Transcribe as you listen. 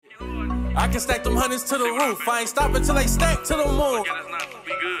I can stack them hundreds to the roof. I ain't stopping till they stack to the moon.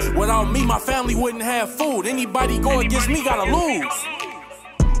 Without me, my family wouldn't have food. Anybody go against me gotta lose.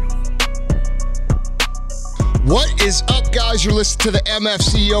 What is up, guys? You're listening to the MF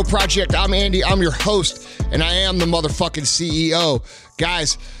CEO Project. I'm Andy. I'm your host, and I am the motherfucking CEO.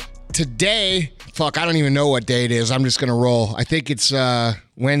 Guys, today, I don't even know what day it is. I'm just going to roll. I think it's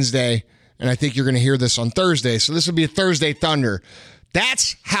Wednesday, and I think you're going to hear this on Thursday. So this will be a Thursday Thunder.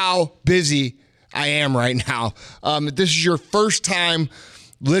 That's how busy I am right now. If this is your first time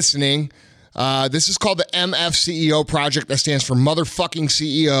listening, this is called the MF CEO Project. That stands for Motherfucking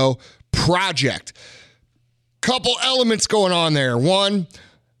CEO Project. Couple elements going on there. One,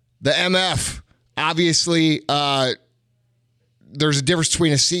 the MF. Obviously, there's a difference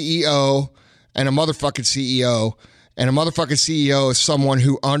between a CEO and a motherfucking CEO. And a motherfucking CEO is someone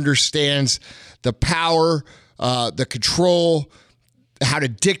who understands the power, the control, how to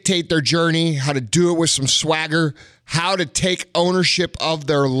dictate their journey, how to do it with some swagger, how to take ownership of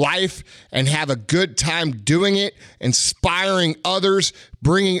their life and have a good time doing it, inspiring others,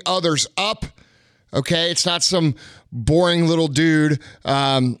 bringing others up. Okay, it's not some boring little dude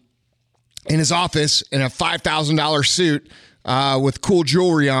in his office in a $5,000 suit with cool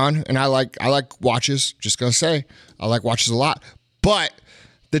jewelry on. And I like watches. Just gonna say, I like watches a lot. But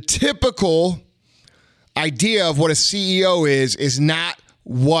the typical idea of what a CEO is not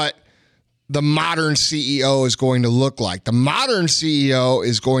what the modern CEO is going to look like. The modern CEO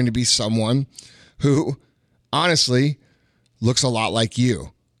is going to be someone who, honestly, looks a lot like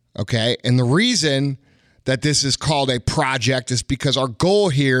you. Okay. And the reason that this is called a project is because our goal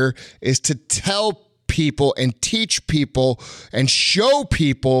here is to tell people and teach people and show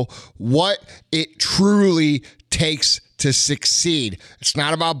people what it truly takes to succeed. It's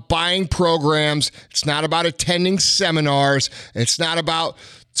not about buying programs. It's not about attending seminars. It's not about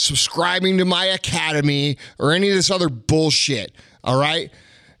subscribing to my academy or any of this other bullshit. All right.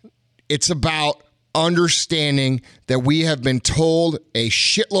 It's about understanding that we have been told a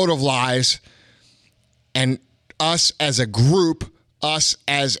shitload of lies, and us as a group, us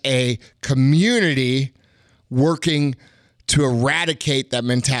as a community, working to eradicate that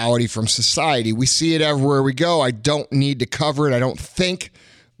mentality from society. We see it everywhere we go. I don't need to cover it, I don't think,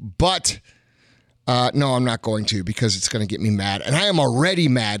 but no, I'm not going to, because it's going to get me mad. And I am already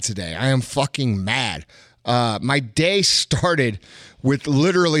mad today. I am fucking mad. My day started with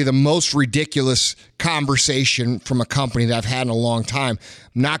literally the most ridiculous conversation from a company that I've had in a long time.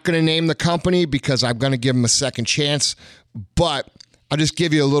 I'm not going to name the company because I'm going to give them a second chance, but I'll just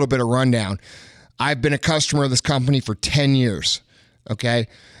give you a little bit of rundown. I've been a customer of this company for 10 years, okay?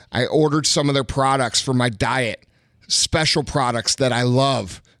 I ordered some of their products for my diet, special products that I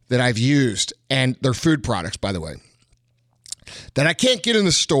love, that I've used, and they're food products, by the way, that I can't get in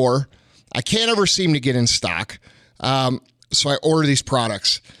the store. I can't ever seem to get in stock. So I order these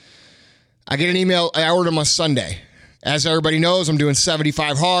products. I get an email. I order them on Sunday. As everybody knows, I'm doing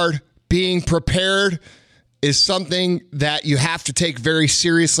 75 hard. Being prepared is something that you have to take very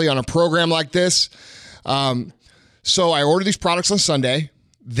seriously on a program like this. So I order these products on Sunday.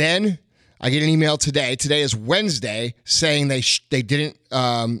 Then I get an email today. Today is Wednesday, saying they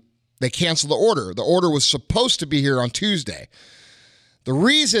canceled the order. The order was supposed to be here on Tuesday. The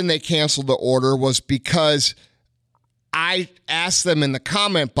reason they canceled the order was because I asked them in the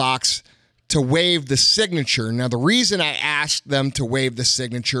comment box to waive the signature. Now, the reason I asked them to waive the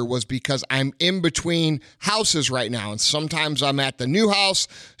signature was because I'm in between houses right now. And sometimes I'm at the new house.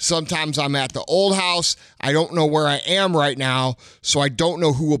 Sometimes I'm at the old house. I don't know where I am right now. So I don't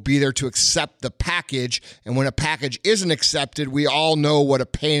know who will be there to accept the package. And when a package isn't accepted, we all know what a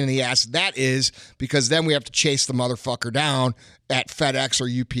pain in the ass that is, because then we have to chase the motherfucker down at FedEx or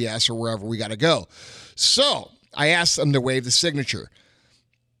UPS or wherever we got to go. So I asked them to waive the signature.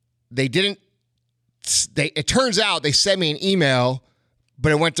 They didn't. It turns out they sent me an email,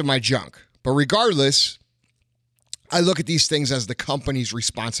 but it went to my junk. But regardless, I look at these things as the company's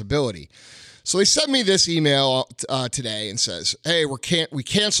responsibility. So they sent me this email today and says, "Hey, we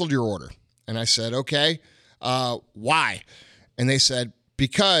canceled your order." And I said, "Okay, why?" And they said,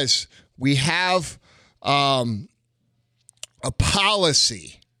 "Because we have a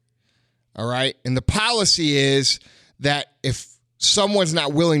policy." All right. And the policy is that if someone's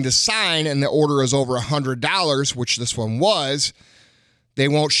not willing to sign and the order is over $100, which this one was, they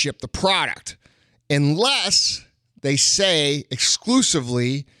won't ship the product unless they say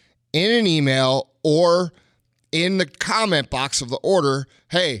exclusively in an email or in the comment box of the order,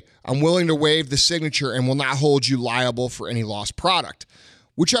 "Hey, I'm willing to waive the signature and will not hold you liable for any lost product,"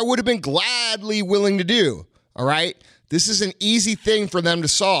 which I would have been gladly willing to do. All right. This is an easy thing for them to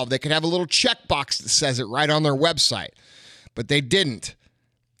solve. They could have a little checkbox that says it right on their website, but they didn't.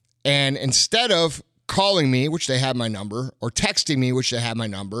 And instead of calling me, which they had my number, or texting me, which they had my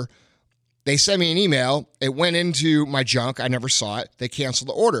number, they sent me an email. It went into my junk. I never saw it. They canceled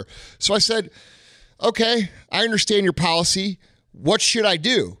the order. So I said, okay, I understand your policy. What should I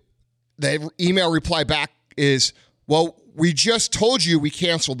do? The email reply back is, well, we just told you we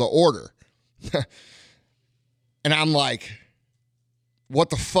canceled the order. And I'm like, what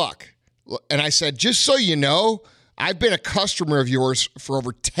the fuck? And I said, just so you know, I've been a customer of yours for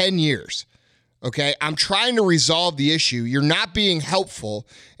over 10 years. Okay, I'm trying to resolve the issue. You're not being helpful.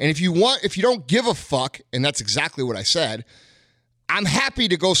 And if you don't give a fuck, and that's exactly what I said, I'm happy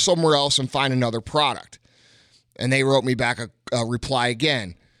to go somewhere else and find another product. And they wrote me back a reply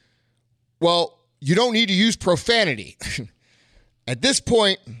again. Well, you don't need to use profanity. At this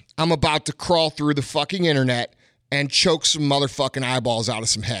point, I'm about to crawl through the fucking internet and choke some motherfucking eyeballs out of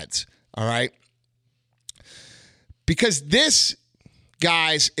some heads. All right? Because this,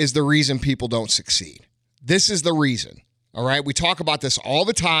 guys, is the reason people don't succeed. This is the reason. All right? We talk about this all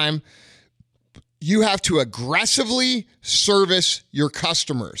the time. You have to aggressively service your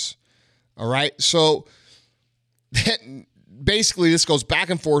customers. All right? So basically, this goes back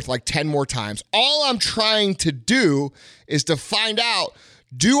and forth like 10 more times. All I'm trying to do is to find out,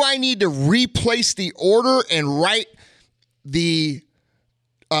 do I need to replace the order and write the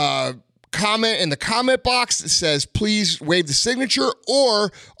comment in the comment box that says, please waive the signature,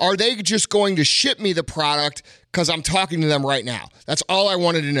 or are they just going to ship me the product because I'm talking to them right now? That's all I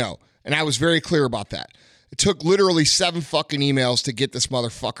wanted to know. And I was very clear about that. It took literally 7 fucking emails to get this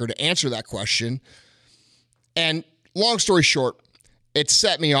motherfucker to answer that question. And long story short, it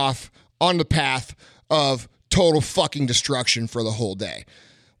set me off on the path of total fucking destruction for the whole day,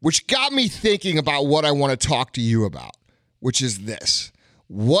 which got me thinking about what I want to talk to you about, which is this.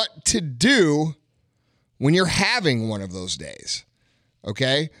 What to do when you're having one of those days,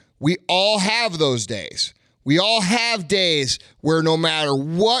 okay? We all have those days. We all have days where no matter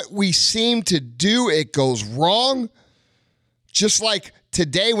what we seem to do, it goes wrong. Just like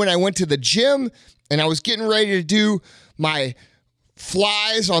today when I went to the gym and I was getting ready to do my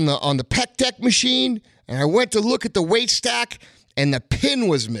flies on the pec deck machine, and I went to look at the weight stack and the pin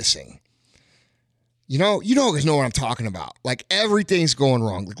was missing. You guys know what I'm talking about. Like, everything's going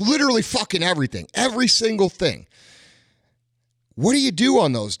wrong. Like, literally fucking everything. Every single thing. What do you do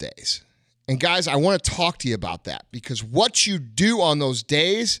on those days? And guys, I want to talk to you about that, because what you do on those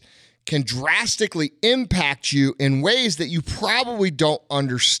days can drastically impact you in ways that you probably don't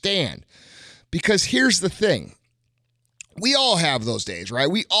understand. Because here's the thing. We all have those days, right?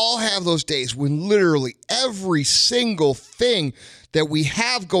 We all have those days when literally every single thing that we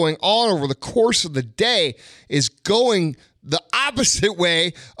have going on over the course of the day is going the opposite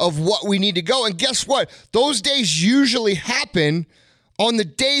way of what we need to go. And guess what? Those days usually happen on the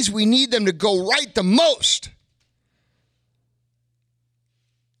days we need them to go right the most.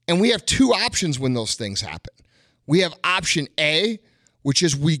 And we have 2 options when those things happen. We have option A, which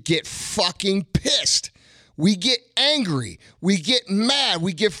is we get fucking pissed. We get angry, we get mad,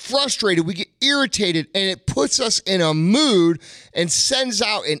 we get frustrated, we get irritated, and it puts us in a mood and sends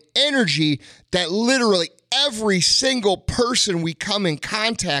out an energy that literally every single person we come in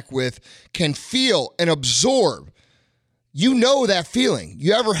contact with can feel and absorb. You know that feeling.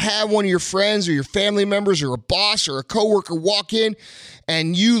 You ever had one of your friends or your family members or a boss or a coworker walk in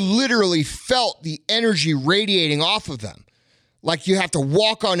and you literally felt the energy radiating off of them, like you have to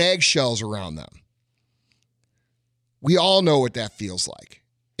walk on eggshells around them? We all know what that feels like.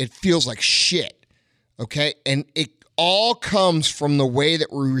 It feels like shit, okay? And it all comes from the way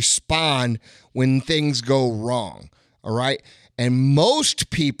that we respond when things go wrong, all right? And most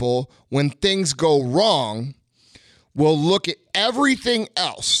people, when things go wrong, will look at everything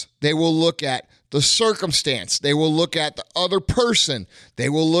else. They will look at the circumstance. They will look at the other person. They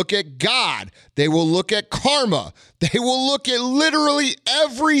will look at God. They will look at karma. They will look at literally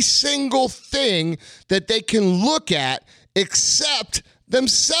every single thing that they can look at except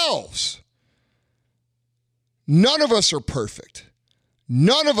themselves. None of us are perfect.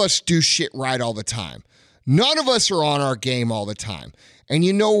 None of us do shit right all the time. None of us are on our game all the time. And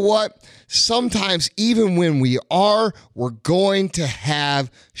you know what? Sometimes even when we are, we're going to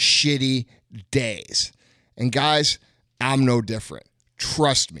have shitty days. And guys, I'm no different.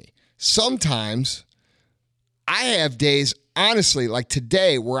 Trust me. Sometimes I have days, honestly, like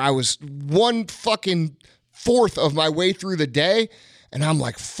today, where I was 1/4 of my way through the day, and I'm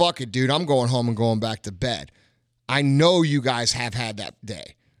like, fuck it, dude. I'm going home and going back to bed. I know you guys have had that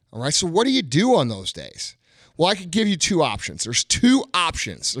day. All right. So what do you do on those days? Well, I could give you two options. There's two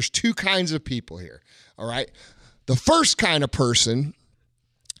options. There's two kinds of people here, all right? The first kind of person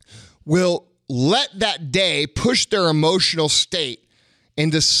will let that day push their emotional state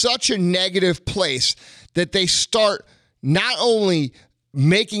into such a negative place that they start not only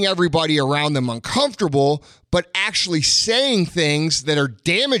making everybody around them uncomfortable, but actually saying things that are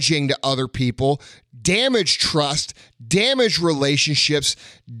damaging to other people, damage trust, damage relationships,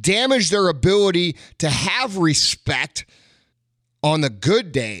 damage their ability to have respect on the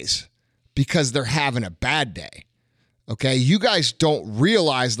good days because they're having a bad day. Okay, you guys don't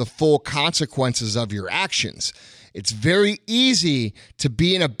realize the full consequences of your actions. It's very easy to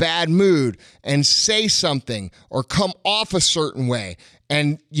be in a bad mood and say something or come off a certain way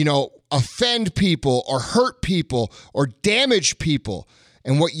and, offend people or hurt people or damage people.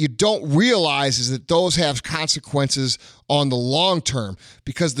 And what you don't realize is that those have consequences on the long term.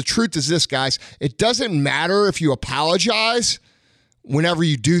 Because the truth is this, guys, it doesn't matter if you apologize whenever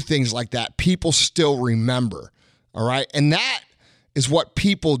you do things like that. People still remember. All right. And that is what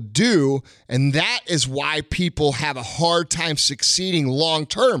people do. And that is why people have a hard time succeeding long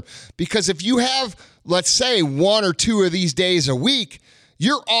term. Because if you have, let's say, 1 or 2 of these days a week,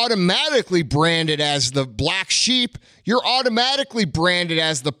 you're automatically branded as the black sheep. You're automatically branded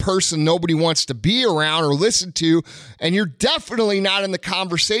as the person nobody wants to be around or listen to. And you're definitely not in the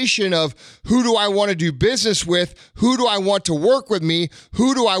conversation of who do I want to do business with? Who do I want to work with me?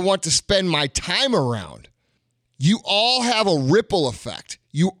 Who do I want to spend my time around? You all have a ripple effect.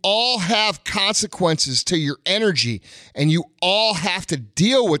 You all have consequences to your energy, and you all have to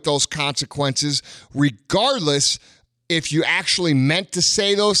deal with those consequences regardless if you actually meant to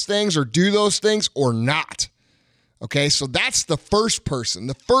say those things or do those things or not. Okay, so that's the first person.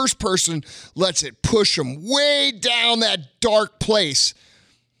 The first person lets it push them way down that dark place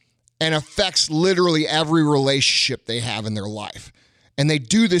and affects literally every relationship they have in their life. And they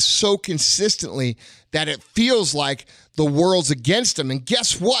do this so consistently that it feels like the world's against them. And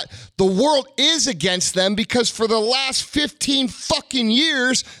guess what? The world is against them because for the last 15 fucking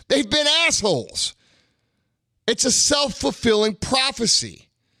years, they've been assholes. It's a self-fulfilling prophecy.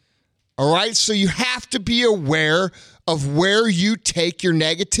 All right? So you have to be aware of where you take your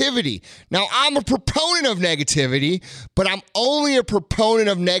negativity. Now, I'm a proponent of negativity, but I'm only a proponent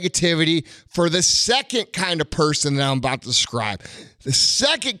of negativity for the second kind of person that I'm about to describe. The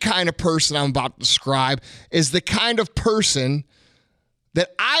second kind of person I'm about to describe is the kind of person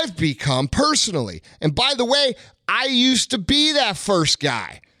that I've become personally. And by the way, I used to be that first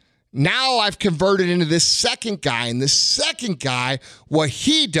guy. Now I've converted into this second guy. And this second guy, what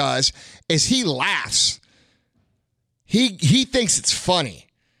he does is he laughs. He thinks it's funny.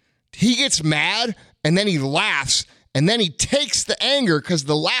 He gets mad and then he laughs and then he takes the anger because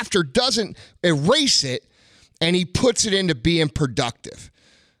the laughter doesn't erase it and he puts it into being productive.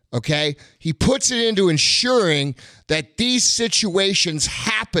 Okay? He puts it into ensuring that these situations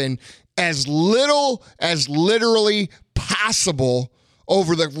happen as little as literally possible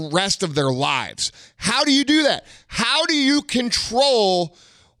over the rest of their lives. How do you do that? How do you control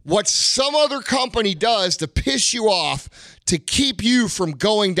what some other company does to piss you off to keep you from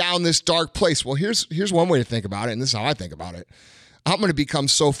going down this dark place? Well, here's one way to think about it, and this is how I think about it. I'm going to become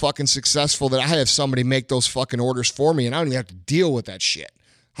so fucking successful that I have somebody make those fucking orders for me, and I don't even have to deal with that shit.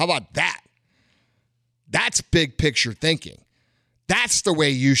 How about that? That's big picture thinking. That's the way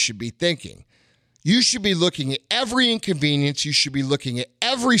you should be thinking. You should be looking at every inconvenience. You should be looking at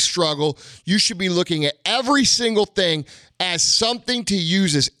every struggle. You should be looking at every single thing as something to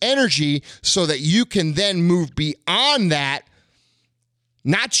use as energy so that you can then move beyond that,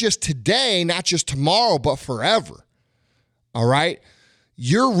 not just today, not just tomorrow, but forever. All right?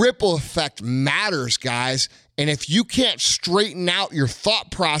 Your ripple effect matters, guys. And if you can't straighten out your thought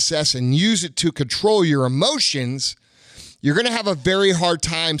process and use it to control your emotions, you're going to have a very hard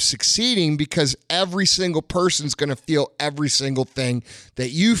time succeeding because every single person's going to feel every single thing that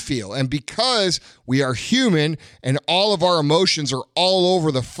you feel. And because we are human and all of our emotions are all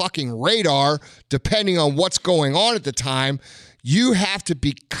over the fucking radar, depending on what's going on at the time, you have to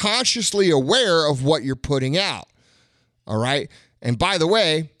be consciously aware of what you're putting out. All right? And by the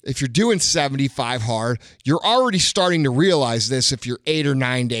way, if you're doing 75 hard, you're already starting to realize this if you're 8 or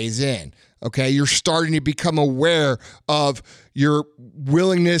 9 days in. Okay, you're starting to become aware of your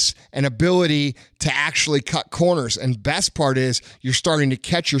willingness and ability to actually cut corners. And best part is you're starting to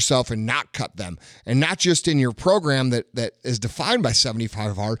catch yourself and not cut them. And not just in your program that is defined by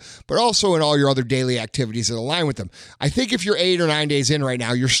 75 hard, but also in all your other daily activities that align with them. I think if you're 8 or 9 days in right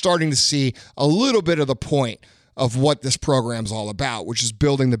now, you're starting to see a little bit of the point of what this program's all about, which is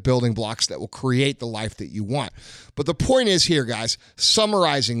building the building blocks that will create the life that you want. But the point is here, guys,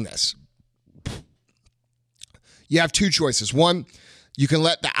 summarizing this, you have two choices. One, you can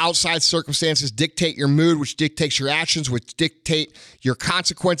let the outside circumstances dictate your mood, which dictates your actions, which dictate your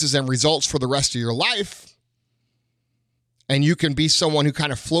consequences and results for the rest of your life. And you can be someone who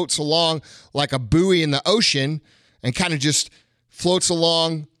kind of floats along like a buoy in the ocean and kind of just floats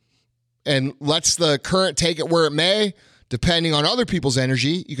along and lets the current take it where it may, depending on other people's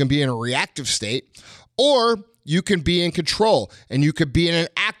energy. You can be in a reactive state, or you can be in control and you could be in an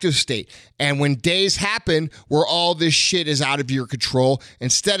active state. And when days happen where all this shit is out of your control,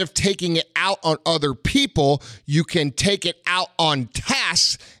 instead of taking it out on other people, you can take it out on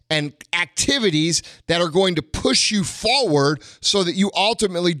tasks and activities that are going to push you forward so that you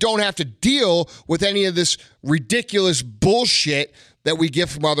ultimately don't have to deal with any of this ridiculous bullshit that we get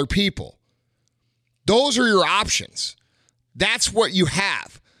from other people. Those are your options. That's what you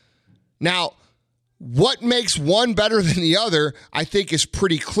have. Now, what makes one better than the other, I think, is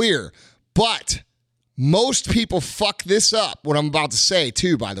pretty clear. But most people fuck this up, what I'm about to say,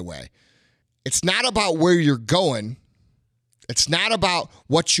 too, by the way. It's not about where you're going. It's not about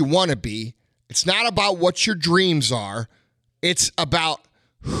what you want to be. It's not about what your dreams are. It's about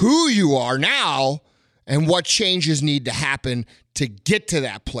who you are now and what changes need to happen to get to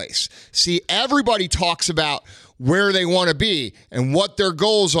that place. See, everybody talks about where they want to be and what their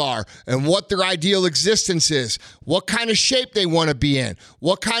goals are and what their ideal existence is, what kind of shape they want to be in,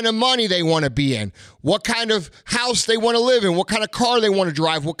 what kind of money they want to be in, what kind of house they want to live in, what kind of car they want to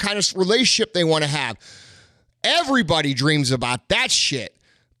drive, what kind of relationship they want to have. Everybody dreams about that shit,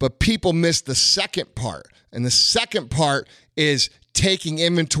 but people miss the second part. And the second part is taking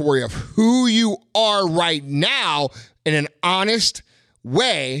inventory of who you are right now in an honest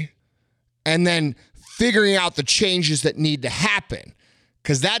way, and then figuring out the changes that need to happen,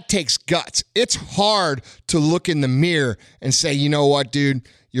 because that takes guts. It's hard to look in the mirror and say, you know what, dude,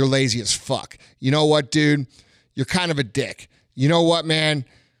 you're lazy as fuck. You know what, dude, you're kind of a dick. You know what, man,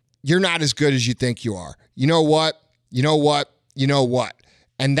 you're not as good as you think you are. You know what?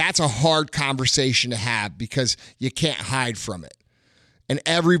 And that's a hard conversation to have because you can't hide from it. And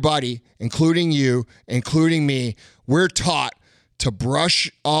everybody, including you, including me, we're taught to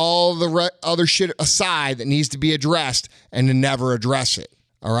brush all the other shit aside that needs to be addressed and to never address it.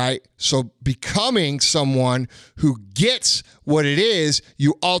 All right? So becoming someone who gets what it is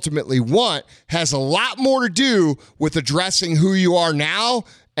you ultimately want has a lot more to do with addressing who you are now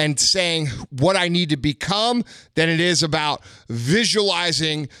and saying what I need to become than it is about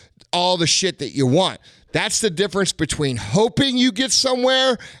visualizing all the shit that you want. That's the difference between hoping you get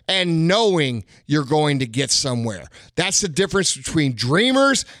somewhere and knowing you're going to get somewhere. That's the difference between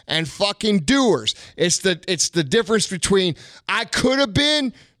dreamers and fucking doers. It's the difference between I could have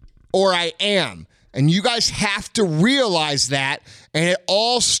been or I am. And you guys have to realize that. And it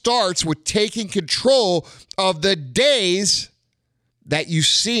all starts with taking control of the days that you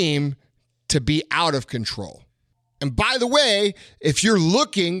seem to be out of control. And by the way, if you're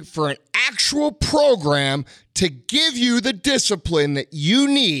looking for an actual program to give you the discipline that you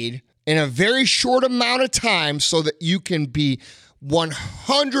need in a very short amount of time so that you can be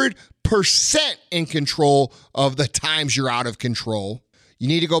 100% in control of the times you're out of control, you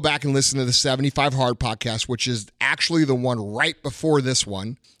need to go back and listen to the 75 Hard podcast, which is actually the one right before this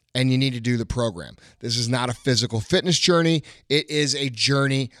one. And you need to do the program. This is not a physical fitness journey. It is a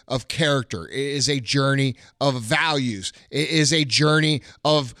journey of character. It is a journey of values. It is a journey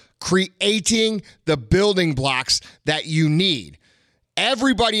of creating the building blocks that you need.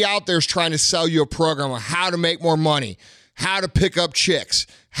 Everybody out there is trying to sell you a program on how to make more money, how to pick up chicks,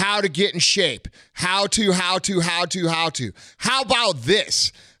 how to get in shape, how to. How about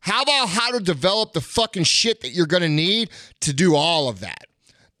this? How about how to develop the fucking shit that you're going to need to do all of that?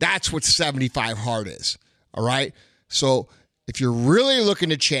 That's what 75 Hard is, all right? So if you're really looking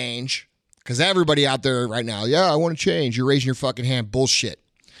to change, because everybody out there right now, yeah, I want to change. You're raising your fucking hand. Bullshit.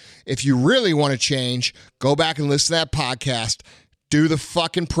 If you really want to change, go back and listen to that podcast, do the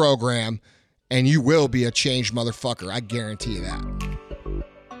fucking program, and you will be a changed motherfucker. I guarantee you that.